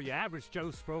 But for your average Joe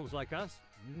Sproles like us,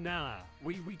 nah,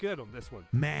 we good on this one.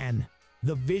 Man,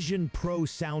 the Vision Pro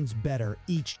sounds better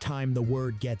each time the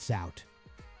word gets out.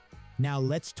 Now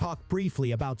let's talk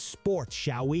briefly about sports,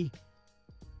 shall we?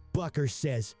 Bucker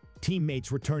says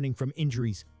teammates returning from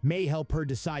injuries may help her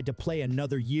decide to play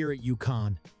another year at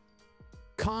UConn.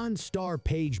 Con star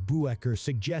Paige Buecker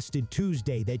suggested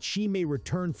Tuesday that she may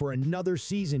return for another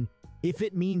season if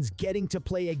it means getting to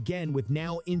play again with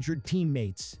now injured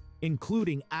teammates,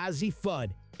 including Ozzie Fudd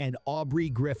and Aubrey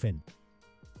Griffin.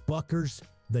 Buckers,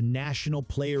 the National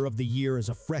Player of the Year as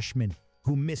a freshman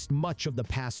who missed much of the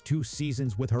past 2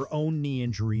 seasons with her own knee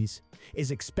injuries, is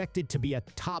expected to be a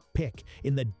top pick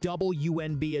in the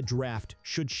WNBA draft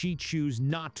should she choose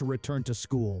not to return to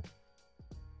school.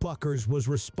 Buckers was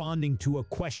responding to a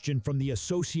question from the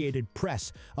Associated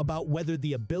Press about whether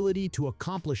the ability to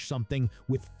accomplish something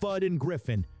with Fudd and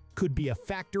Griffin could be a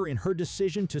factor in her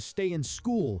decision to stay in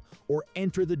school or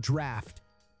enter the draft.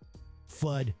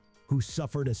 Fudd, who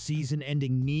suffered a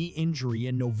season-ending knee injury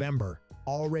in November,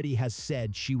 already has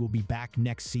said she will be back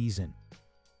next season.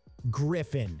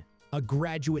 Griffin, a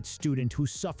graduate student who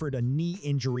suffered a knee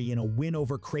injury in a win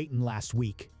over Creighton last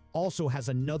week, also has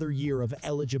another year of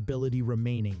eligibility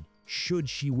remaining, should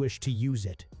she wish to use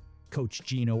it, Coach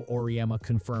Gino Auriemma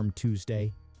confirmed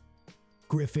Tuesday.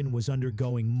 Griffin was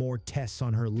undergoing more tests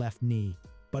on her left knee,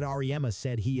 but Auriemma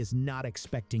said he is not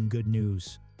expecting good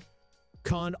news.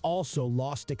 Con also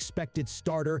lost expected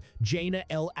starter Jaina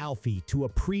El Alfi to a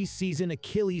preseason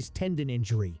Achilles tendon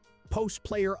injury, post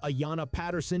player Ayanna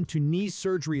Patterson to knee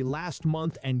surgery last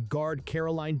month, and guard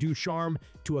Caroline Ducharme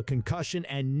to a concussion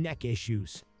and neck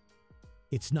issues.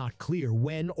 It's not clear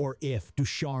when or if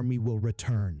Ducharme will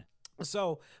return.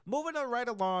 So, moving on right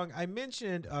along, I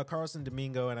mentioned Carlson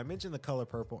Domingo and I mentioned the color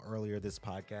purple earlier this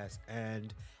podcast,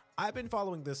 and I've been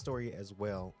following this story as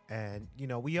well. And,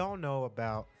 we all know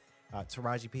about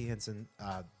Taraji P. Henson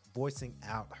voicing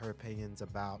out her opinions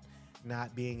about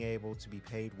not being able to be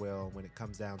paid well when it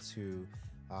comes down to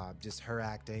just her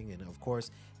acting. And of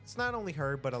course, it's not only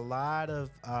her, but a lot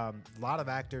of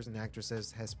actors and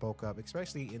actresses has spoke up,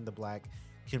 especially in the Black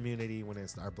community, when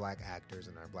it's our Black actors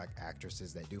and our Black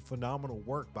actresses that do phenomenal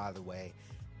work, by the way.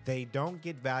 They don't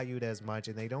get valued as much,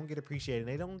 and they don't get appreciated, and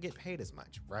they don't get paid as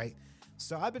much, right?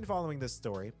 So I've been following this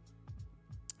story,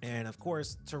 and of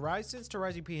course, since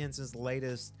Taraji P. Henson's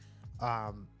latest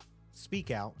speak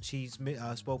out, she's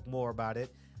spoke more about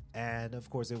it, and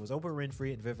of course, it was Oprah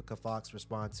Winfrey and Vivica Fox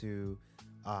respond to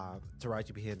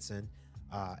Taraji P. Henson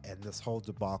and this whole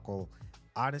debacle.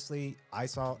 Honestly, I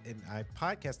saw in I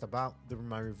podcast about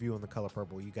my review on The Color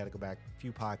Purple. You got to go back a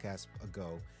few podcasts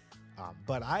ago.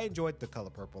 But I enjoyed The Color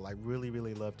Purple. I really,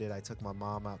 really loved it. I took my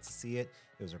mom out to see it.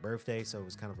 It was her birthday, so it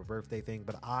was kind of a birthday thing.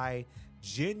 But I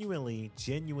genuinely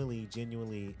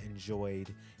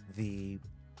enjoyed the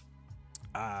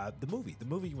movie. The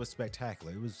movie was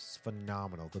spectacular. It was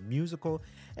phenomenal. The musical,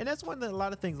 and that's a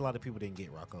lot of things a lot of people didn't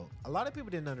get, Rocco. A lot of people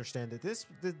didn't understand that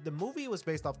the movie was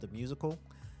based off the musical.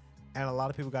 And a lot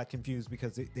of people got confused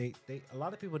because a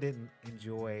lot of people didn't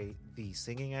enjoy the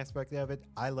singing aspect of it.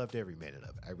 I loved every minute of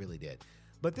it. I really did.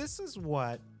 But this is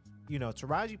what,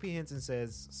 Taraji P. Henson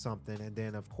says something. And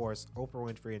then, of course, Oprah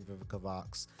Winfrey and Vivica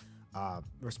Fox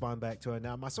respond back to it.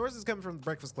 Now, my source is coming from the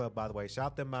Breakfast Club, by the way.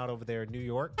 Shout them out over there in New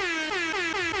York.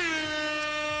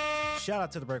 Shout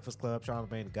out to the Breakfast Club,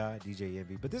 Charlamagne the God, DJ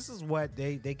Envy. But this is what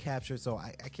they captured. So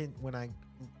I can't, when I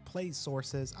play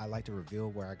sources, I like to reveal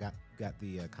where I got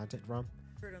the content from.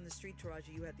 Heard on the street,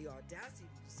 Taraji, you had the audacity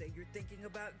to say you're thinking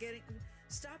about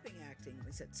stopping acting.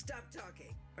 They said, stop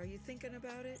talking. Are you thinking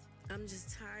about it? I'm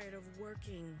just tired of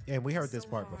working. And we heard this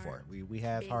part before. We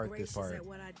have heard this part at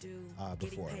what I do,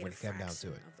 before when it came down to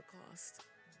it. Of the cost.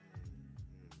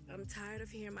 I'm tired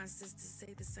of hearing my sisters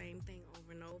say the same thing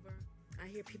over and over. I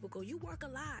hear people go, you work a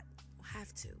lot. Well,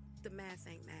 have to. The math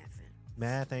ain't mathing.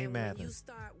 Math ain't mathing. When you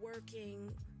start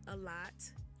working a lot,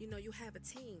 you have a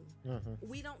team. Mm-hmm.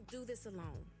 We don't do this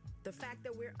alone. The fact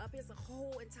that we're up is a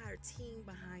whole entire team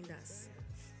behind us.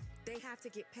 They have to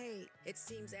get paid. It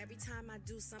seems every time I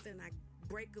do something, I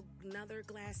break another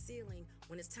glass ceiling.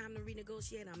 When it's time to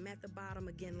renegotiate, I'm at the bottom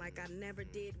again, like I never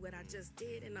did what I just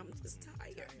did, and I'm just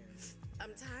tired.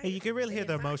 I'm tired. Hey, you can really hear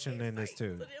the emotion in this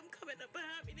too. For them coming up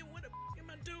behind me, then what the am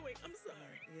I doing? I'm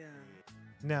sorry. Yeah.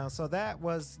 Now, so that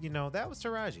was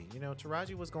Taraji.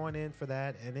 Taraji was going in for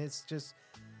that, and it's just,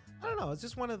 I don't know, it's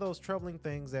just one of those troubling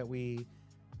things that we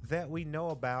know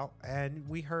about and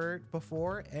we heard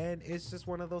before, and it's just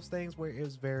one of those things where it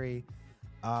was very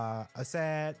a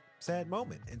sad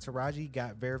moment, and Taraji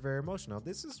got very, very emotional.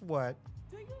 This is what.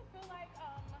 Do you feel like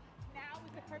now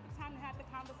is the perfect time to have the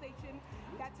conversation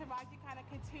that Taraji kind of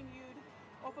continued?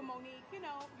 Or for Monique, you're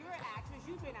an actress,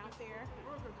 you've been out there.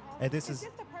 And this is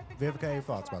Vivica A.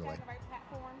 Fox, by the way.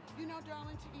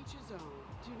 Darling, to each his own.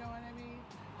 Do you know what I mean?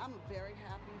 I'm very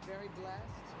happy, very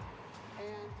blessed.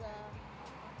 And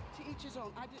to each his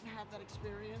own. I didn't have that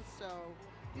experience, so,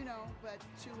 but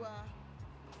to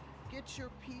get your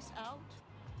piece out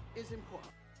is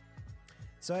important.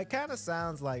 So it kind of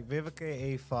sounds like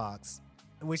Vivica A. Fox,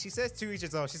 when she says to each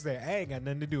his own, she's saying, I ain't got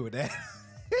nothing to do with that.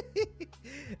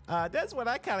 That's what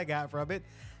I kind of got from it.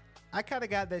 I kind of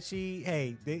got that she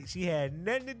had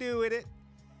nothing to do with it.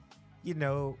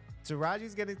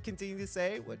 Taraji's going to continue to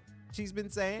say what she's been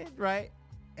saying, right?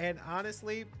 And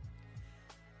honestly,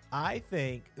 I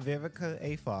think Vivica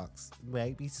A. Fox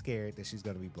might be scared that she's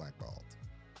going to be blackballed,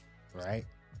 right?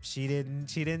 She didn't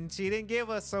give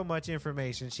us so much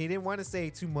information. She didn't want to say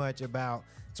too much about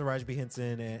Taraji P.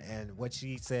 Henson and what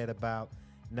she said about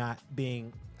not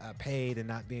being paid and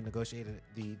not being negotiated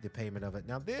the payment of it.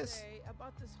 Now this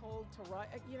about this whole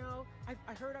Taraji,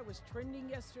 I heard I was trending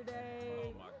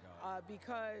yesterday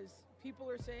because people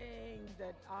are saying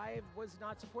that I was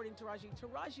not supporting Taraji.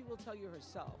 Taraji will tell you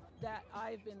herself that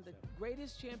I've been the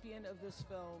greatest champion of this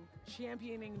film,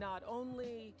 championing not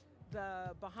only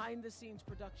the behind-the-scenes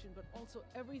production, but also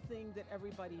everything that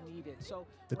everybody needed. So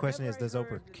the question is, does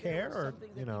Oprah care, or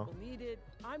people needed?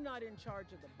 I'm not in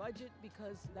charge of the budget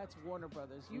because that's Warner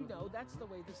Brothers. That's the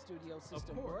way the studio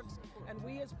system works. And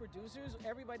we as producers,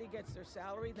 everybody gets their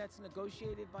salary. That's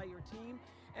negotiated by your team.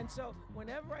 And so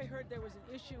whenever I heard there was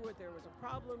an issue, or there was a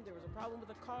problem with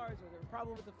the cars, or there was a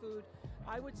problem with the food,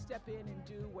 I would step in and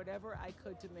do whatever I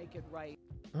could to make it right.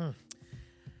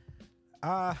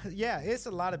 Yeah, it's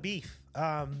a lot of beef.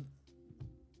 I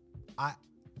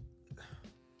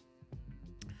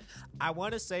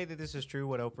want to say that this is true,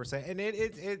 what Oprah said, and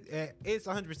it's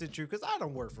 100% true, because I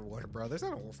don't work for Warner Brothers. I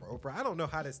don't work for Oprah. I don't know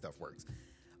how this stuff works.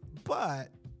 But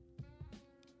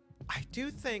I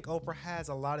do think Oprah has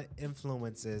a lot of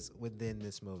influences within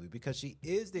this movie because she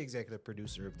is the executive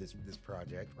producer of this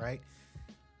project, right?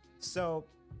 So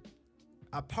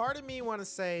a part of me want to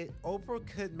say Oprah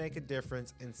could make a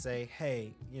difference and say,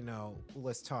 hey,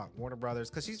 let's talk Warner Brothers,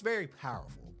 because she's very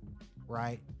powerful,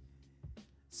 right?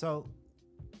 So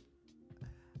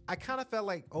I kind of felt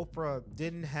like Oprah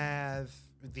didn't have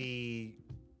the,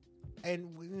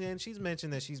 and she's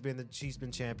mentioned that she's been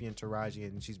champion Taraji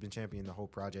and she's been championing the whole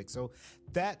project. So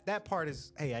that part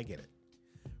is, hey, I get it,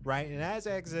 right? And as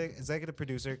an executive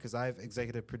producer, because I've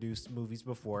executive produced movies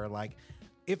before, like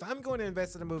if I'm going to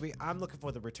invest in a movie, I'm looking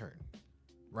for the return,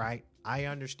 right? I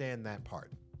understand that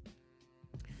part.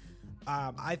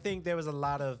 I think there was a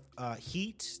lot of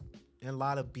heat and a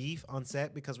lot of beef on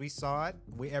set because we saw it.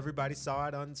 Everybody saw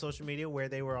it on social media where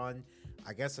they were on,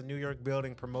 I guess, a New York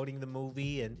building promoting the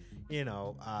movie, and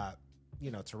Taraji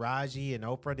and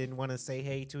Oprah didn't want to say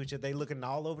hey to each other. They looking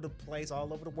all over the place,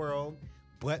 all over the world,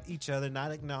 but each other,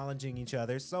 not acknowledging each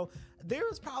other. So there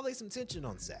was probably some tension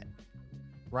on set,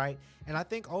 right? And I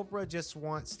think Oprah just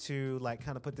wants to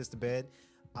kind of put this to bed.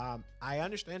 I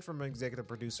understand from an executive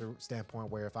producer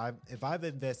standpoint where if I've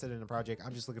invested in a project,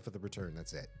 I'm just looking for the return.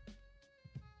 That's it,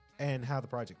 and how the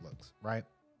project looks, right?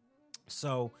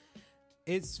 So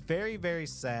it's very, very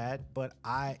sad, but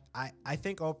I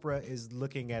think Oprah is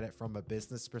looking at it from a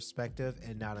business perspective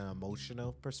and not an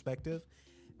emotional perspective.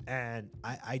 And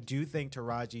I do think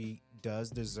Taraji does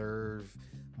deserve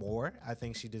more. I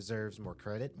think she deserves more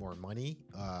credit, more money,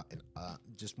 and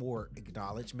just more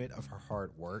acknowledgement of her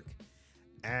hard work.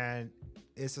 And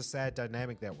it's a sad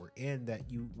dynamic that we're in, that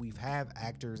we've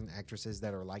actors and actresses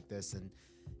that are like this, and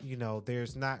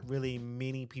there's not really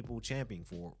many people championing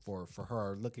for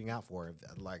her, looking out for her.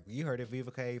 Like you heard it,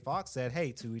 Vivica A. Fox said,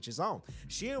 hey, to each his own.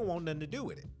 She didn't want nothing to do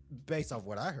with it. Based off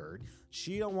what I heard,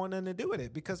 she don't want nothing to do with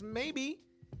it because maybe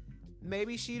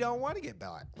she don't want to get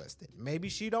blacklisted. Maybe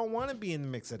she don't want to be in the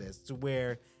mix of this, to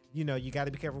where you got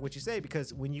to be careful what you say,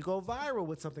 because when you go viral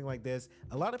with something like this,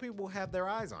 a lot of people have their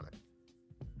eyes on it,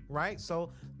 right?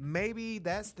 So maybe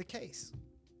that's the case.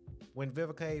 When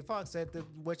Vivica A. Fox said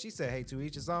what she said, hey, to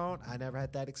each his own. I never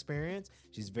had that experience.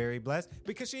 She's very blessed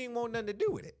because she ain't want nothing to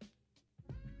do with it.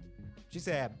 She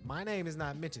said, my name is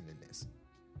not mentioned in this,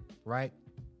 right?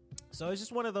 So it's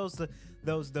just one of those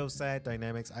sad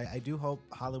dynamics. I do hope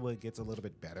Hollywood gets a little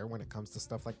bit better when it comes to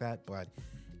stuff like that, but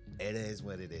it is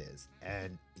what it is.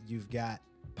 And you've got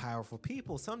powerful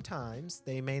people. Sometimes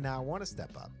they may not want to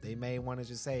step up. They may want to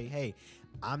just say, hey,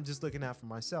 I'm just looking out for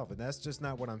myself. And that's just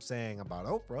not what I'm saying about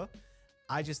Oprah.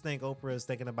 I just think Oprah is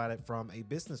thinking about it from a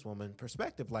businesswoman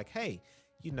perspective. Like, hey,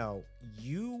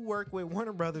 you work with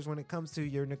Warner Brothers when it comes to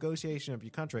your negotiation of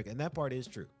your contract. And that part is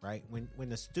true, right? When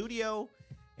the studio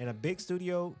and a big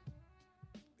studio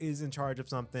is in charge of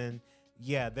something,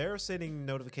 yeah, they're sending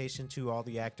notification to all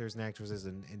the actors and actresses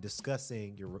and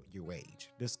discussing your wage,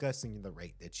 discussing the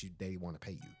rate that they want to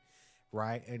pay you,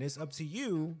 right? And it's up to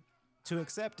you to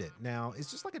accept it. Now, it's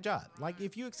just like a job. Like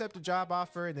if you accept a job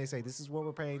offer and they say, this is what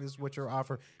we're paying, this is what your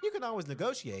offer, you can always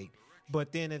negotiate.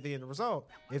 But then at the end result,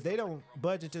 if they don't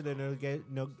budge into the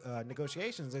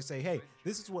negotiations, they say, hey,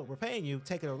 this is what we're paying you,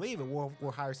 take it or leave it, we'll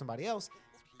hire somebody else.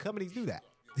 Companies do that.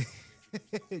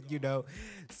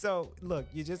 So look,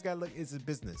 you just gotta look. It's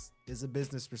a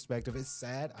business perspective. It's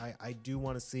sad. I do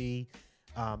want to see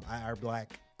our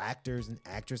black actors and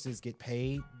actresses get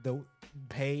paid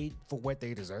for what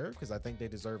they deserve, because I think they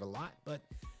deserve a lot. But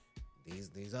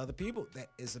these other people, that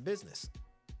is a business.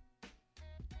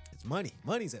 It's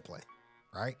money's at play,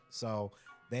 right? So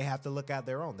they have to look at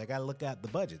their own. They got to look at the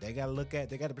budget. They got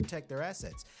to protect their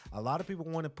assets. A lot of people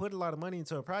want to put a lot of money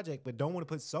into a project, but don't want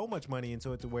to put so much money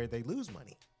into it to where they lose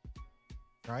money,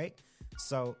 right?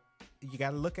 So you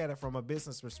got to look at it from a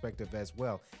business perspective as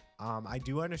well. I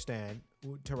do understand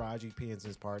Taraji P.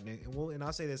 Henson's part, and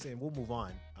I'll say this, and we'll move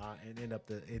on and end up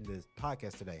in the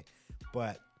podcast today.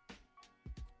 But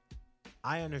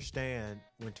I understand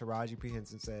when Taraji P.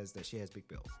 Henson says that she has big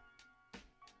bills.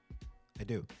 I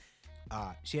do.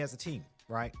 She has a team,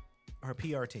 right? Her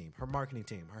PR team, her marketing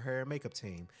team, her hair and makeup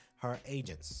team, her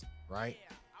agents, right?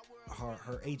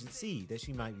 Her agency that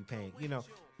she might be paying.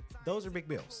 Those are big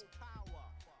bills.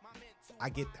 I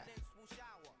get that.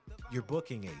 Your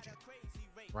booking agent,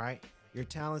 right? Your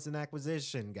talents and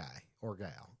acquisition guy or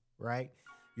gal, right?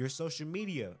 Your social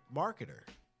media marketer,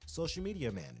 social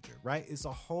media manager, right? It's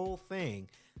a whole thing.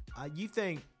 You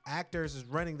think actors is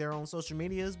running their own social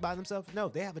medias by themselves? No,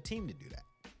 they have a team to do that.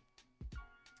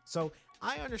 So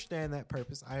I understand that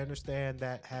purpose. I understand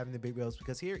that having the big bills,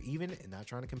 because here, even, and not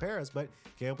trying to compare us, but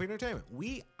K.L.P Entertainment,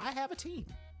 I have a team.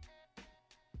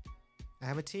 I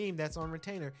have a team that's on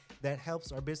retainer that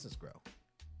helps our business grow.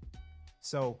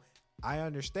 So I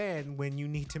understand when you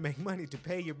need to make money to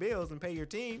pay your bills and pay your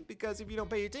team, because if you don't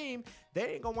pay your team,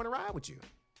 they ain't gonna want to ride with you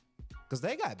because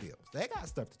they got bills, they got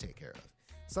stuff to take care of.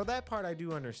 So that part I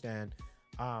do understand.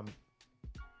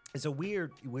 It's a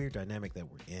weird dynamic that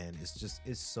we're in.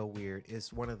 It's so weird.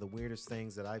 It's one of the weirdest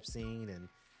things that I've seen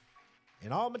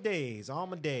in all my days,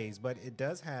 but it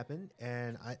does happen,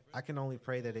 and I can only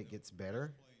pray that it gets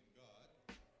better.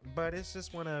 But it's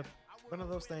just one of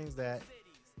those things that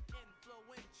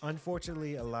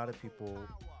unfortunately a lot of people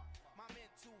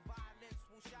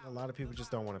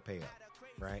just don't want to pay up,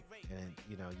 right? And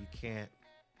you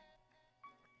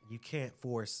can't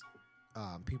force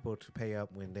people to pay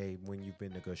up when you've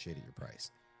been negotiating your price,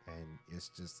 and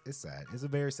it's sad. It's a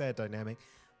very sad dynamic.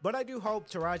 But I do hope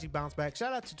Taraji bounce back.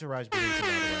 Shout out to Taraji Benson, by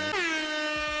the way.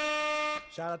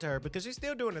 Shout out to her because she's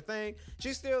still doing her thing.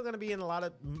 She's still going to be in a lot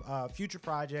of future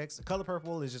projects. The Color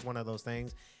Purple is just one of those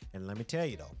things. And let me tell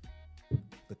you, though,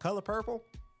 The Color Purple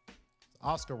is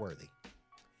Oscar worthy.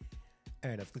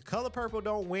 And if The Color Purple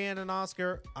don't win an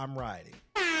Oscar, I'm riding.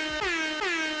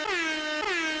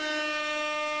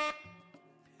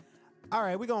 All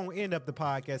right, we're going to end up the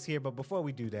podcast here. But before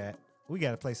we do that, we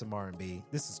got to play some R&B.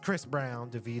 This is Chris Brown,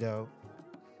 DeVito,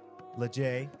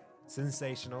 LeJay,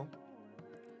 Sensational.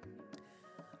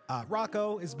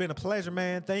 Rocco, it's been a pleasure,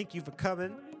 man. Thank you for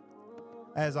coming.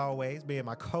 As always, being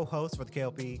my co-host for the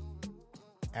K.L.P.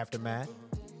 Aftermath.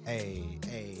 Hey,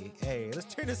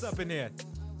 let's turn this up in there.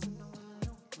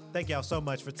 Thank y'all so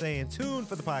much for staying tuned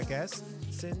for the podcast.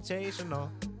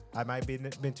 Sensational. I might be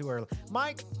been too early.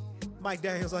 Mike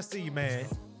Daniels, I see you, man.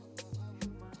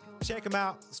 Check him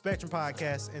out. Spectrum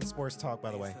Podcast and Sports Talk,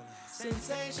 by the way.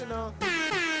 Sensational.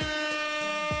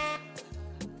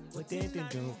 What did they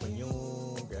do for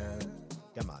you, girl?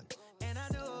 Come on.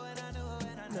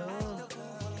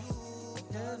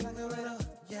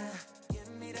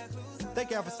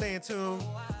 Thank y'all for staying tuned.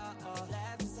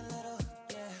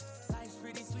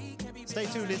 Stay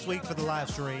tuned this week for the live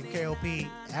stream. K.L.P.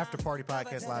 After Party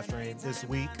Podcast live stream this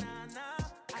week.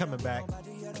 Coming back.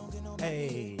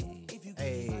 Hey.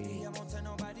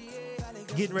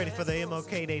 Getting ready for the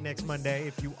MLK Day next Monday.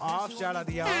 If you off, shout out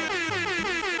to y'all.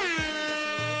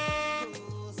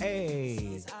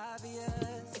 Hey.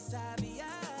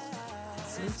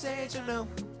 Sensational.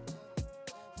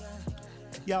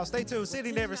 Y'all stay tuned.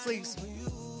 City Never Sleeps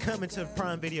coming to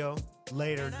Prime Video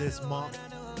later this month.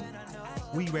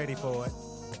 We ready for it.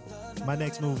 My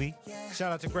next movie.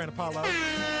 Shout out to Grand Apollo,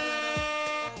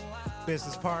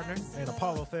 business partner and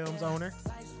Apollo Films owner.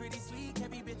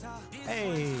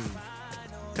 Hey,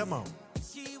 come on.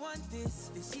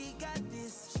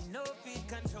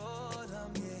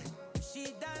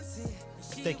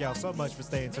 Thank y'all so much for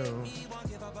staying tuned.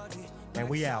 And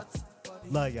we out.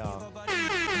 Love y'all.